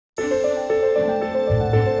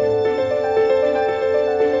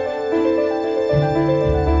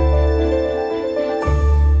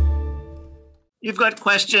You've got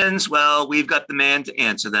questions. Well, we've got the man to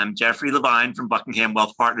answer them. Jeffrey Levine from Buckingham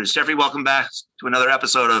Wealth Partners. Jeffrey, welcome back to another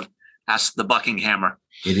episode of Ask the Buckinghammer.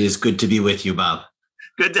 It is good to be with you, Bob.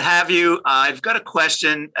 Good to have you. I've got a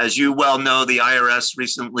question. As you well know, the IRS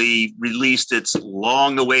recently released its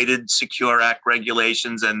long-awaited Secure Act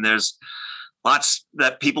regulations, and there's lots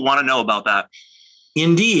that people want to know about that.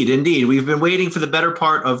 Indeed. We've been waiting for the better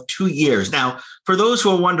part of 2 years. Now, for those who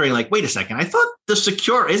are wondering, like, wait a second, I thought the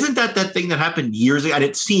Secure, isn't that thing that happened years ago? And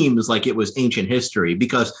it seems like it was ancient history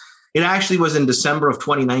because it actually was in December of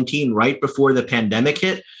 2019, right before the pandemic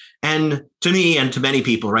hit. And to me and to many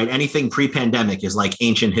people, right, anything pre-pandemic is like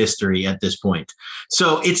ancient history at this point.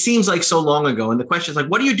 So it seems like so long ago. And the question is like,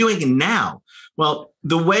 what are you doing now? Well,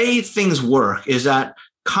 the way things work is that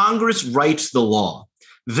Congress writes the law.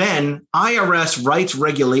 Then IRS writes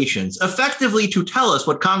regulations effectively to tell us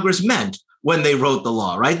what Congress meant when they wrote the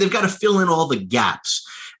law, right? They've got to fill in all the gaps.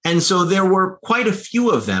 And so there were quite a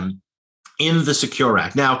few of them in the Secure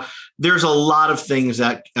Act. Now, there's a lot of things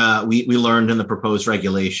that we learned in the proposed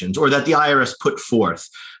regulations or that the IRS put forth.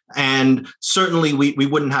 And certainly we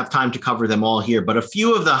wouldn't have time to cover them all here, but a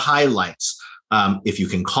few of the highlights, if you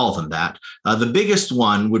can call them that. The biggest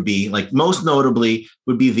one would be, like, most notably,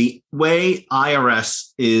 would be the way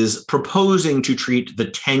IRS is proposing to treat the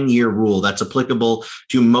 10-year rule that's applicable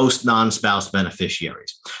to most non-spouse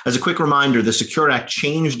beneficiaries. As a quick reminder, the Secure Act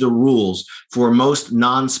changed the rules for most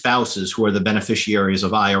non-spouses who are the beneficiaries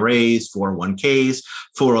of IRAs, 401ks,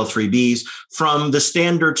 403bs, from the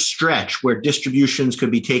standard stretch where distributions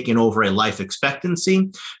could be taken over a life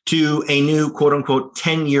expectancy to a new, quote unquote,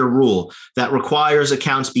 10-year rule that requires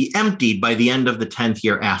accounts be emptied by the end of the 10th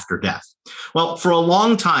year after death. Well, for a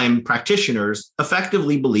long time, practitioners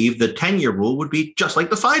effectively believed the 10-year rule would be just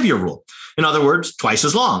like the 5-year rule. In other words, twice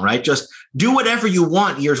as long, right? Just do whatever you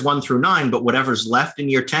want years 1 through 9, but whatever's left in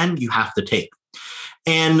year 10, you have to take.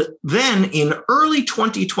 And then in early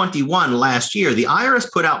 2021, last year, the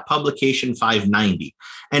IRS put out publication 590.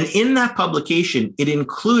 And in that publication, it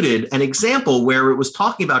included an example where it was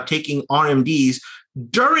talking about taking RMDs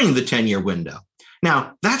during the 10-year window.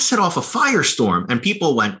 Now, that set off a firestorm and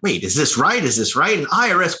people went, wait, is this right? Is this right? And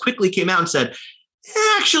IRS quickly came out and said,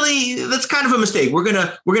 actually, that's kind of a mistake. We're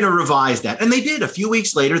gonna revise that. And they did. A few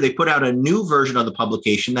weeks later, they put out a new version of the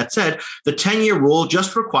publication that said the 10-year rule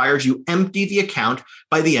just requires you empty the account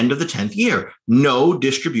by the end of the 10th year. No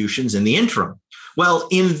distributions in the interim. Well,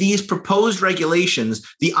 in these proposed regulations,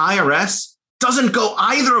 the IRS doesn't go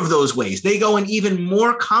either of those ways. They go an even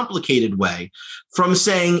more complicated way from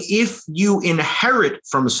saying if you inherit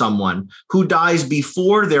from someone who dies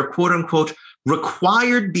before their quote unquote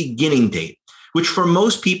required beginning date, which for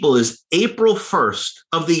most people is April 1st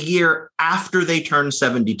of the year after they turn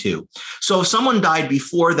 72. So if someone died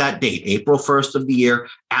before that date, April 1st of the year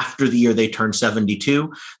after the year they turn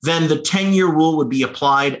 72, then the 10-year rule would be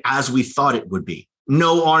applied as we thought it would be.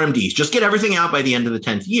 No RMDs, just get everything out by the end of the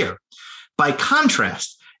 10th year. By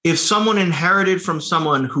contrast, if someone inherited from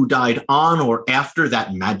someone who died on or after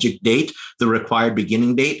that magic date, the required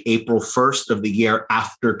beginning date, April 1st of the year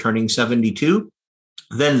after turning 72,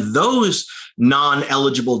 then those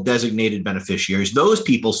non-eligible designated beneficiaries, those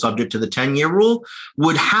people subject to the 10-year rule,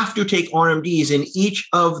 would have to take RMDs in each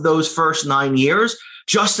of those first 9 years,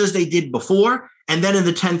 just as they did before. And then in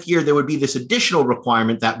the 10th year, there would be this additional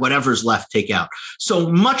requirement that whatever's left, take out. So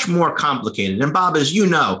much more complicated. And Bob, as you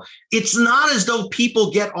know, it's not as though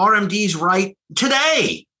people get RMDs right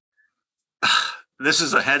today. This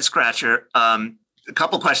is a head scratcher. A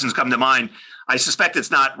couple questions come to mind. I suspect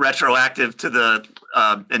it's not retroactive to the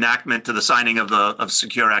enactment, to the signing of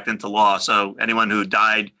Secure Act into law. So anyone who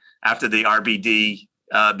died after the RBD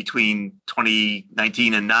between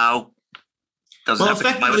 2019 and now, well,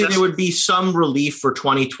 effectively, there would be some relief for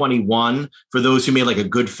 2021 for those who made like a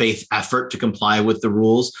good faith effort to comply with the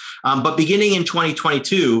rules. But beginning in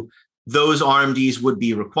 2022, those RMDs would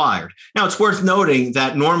be required. Now, it's worth noting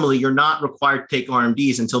that normally you're not required to take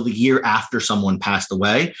RMDs until the year after someone passed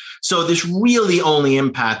away. So this really only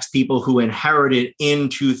impacts people who inherited in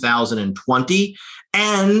 2020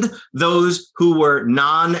 and those who were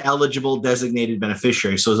non-eligible designated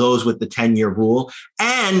beneficiaries, so those with the 10-year rule,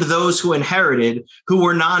 and those who inherited who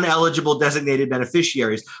were non-eligible designated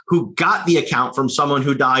beneficiaries who got the account from someone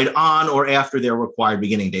who died on or after their required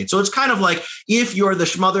beginning date. So it's kind of like if you're the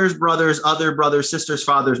mother's brother's other brother's sister's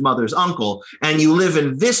father's mother's uncle, and you live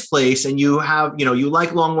in this place and you have, you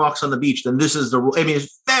like long walks on the beach, then this is the rule. I mean,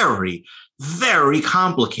 it's very, very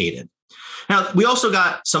complicated. Now, we also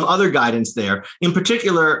got some other guidance there, in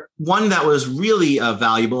particular, one that was really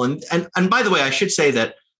valuable. And by the way, I should say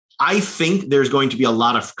that I think there's going to be a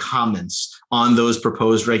lot of comments on those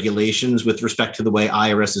proposed regulations with respect to the way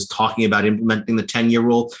IRS is talking about implementing the 10-year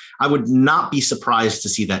rule. I would not be surprised to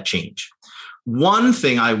see that change. One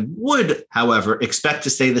thing I would, however, expect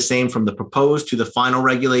to stay the same from the proposed to the final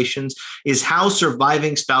regulations is how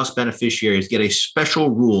surviving spouse beneficiaries get a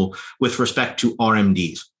special rule with respect to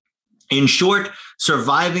RMDs. In short,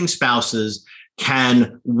 surviving spouses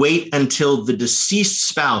can wait until the deceased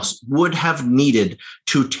spouse would have needed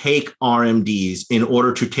to take RMDs in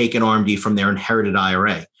order to take an RMD from their inherited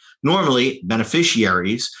IRA. Normally,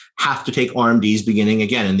 beneficiaries have to take RMDs beginning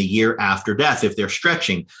again in the year after death if they're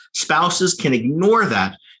stretching. Spouses can ignore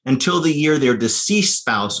that until the year their deceased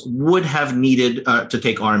spouse would have needed to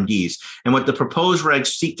take RMDs. And what the proposed regs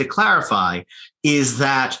seek to clarify is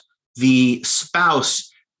that the spouse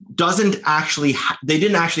didn't actually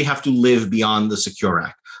have to live beyond the Secure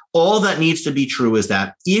Act. All that needs to be true is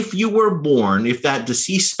that if that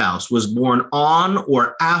deceased spouse was born on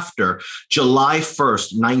or after July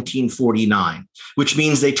 1st, 1949, which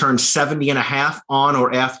means they turned 70 and a half on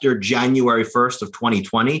or after January 1st of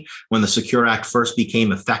 2020, when the Secure Act first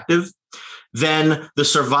became effective, then the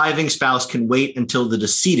surviving spouse can wait until the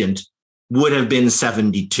decedent would have been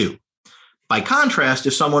 72. By contrast,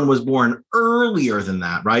 if someone was born earlier than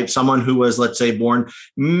that, right? Someone who was, let's say, born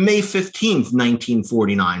May 15th,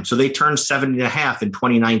 1949, so they turned 70 and a half in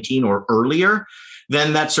 2019 or earlier,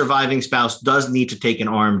 then that surviving spouse does need to take an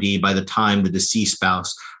RMD by the time the deceased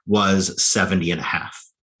spouse was 70 and a half.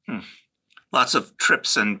 Lots of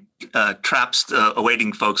trips and traps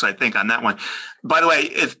awaiting folks, I think, on that one. By the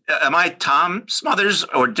way, am I Tom Smothers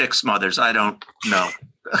or Dick Smothers? I don't know.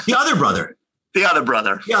 The other brother. The other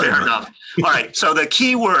brother. Fair enough. All right. So the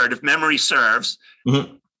key word, if memory serves,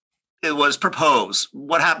 it was propose.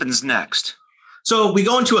 What happens next? So we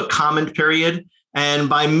go into a comment period, and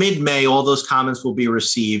by mid-May, all those comments will be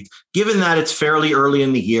received. Given that it's fairly early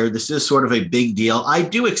in the year, this is sort of a big deal. I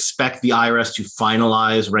do expect the IRS to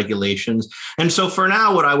finalize regulations. And so for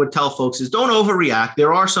now, what I would tell folks is don't overreact.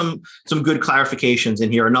 There are some good clarifications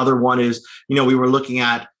in here. Another one is, we were looking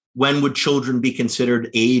at when would children be considered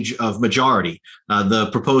age of majority? The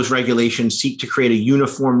proposed regulations seek to create a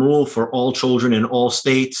uniform rule for all children in all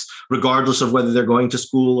states, regardless of whether they're going to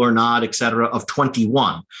school or not, et cetera, of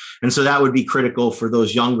 21. And so that would be critical for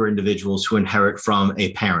those younger individuals who inherit from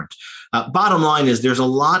a parent. Bottom line is there's a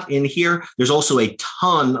lot in here. There's also a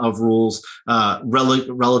ton of rules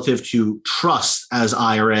relative to trusts as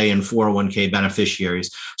IRA and 401k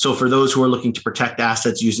beneficiaries. So for those who are looking to protect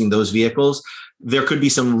assets using those vehicles, there could be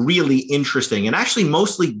some really interesting and actually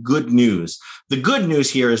mostly good news. The good news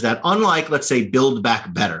here is that unlike, let's say, Build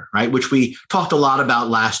Back Better, right, which we talked a lot about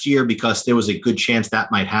last year because there was a good chance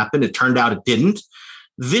that might happen. It turned out it didn't.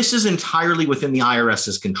 This is entirely within the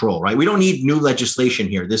IRS's control, right? We don't need new legislation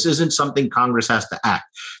here. This isn't something Congress has to act.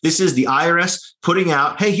 This is the IRS putting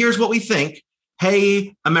out, hey, here's what we think.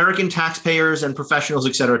 Hey, American taxpayers and professionals,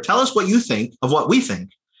 et cetera, tell us what you think of what we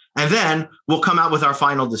think. And then we'll come out with our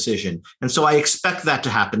final decision. And so I expect that to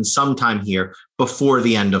happen sometime here before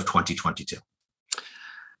the end of 2022.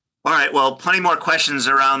 All right. Well, plenty more questions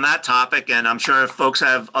around that topic. And I'm sure if folks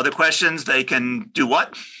have other questions, they can do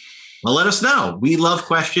what? Well, let us know. We love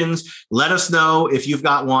questions. Let us know if you've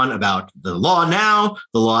got one about the law now,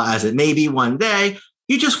 the law as it may be one day.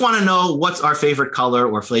 You just want to know what's our favorite color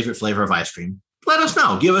or favorite flavor of ice cream. Let us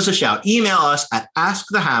know. Give us a shout. Email us at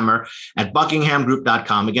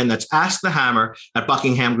askthehammer@buckinghamgroup.com. Again, that's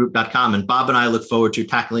askthehammer@buckinghamgroup.com. And Bob and I look forward to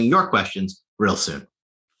tackling your questions real soon.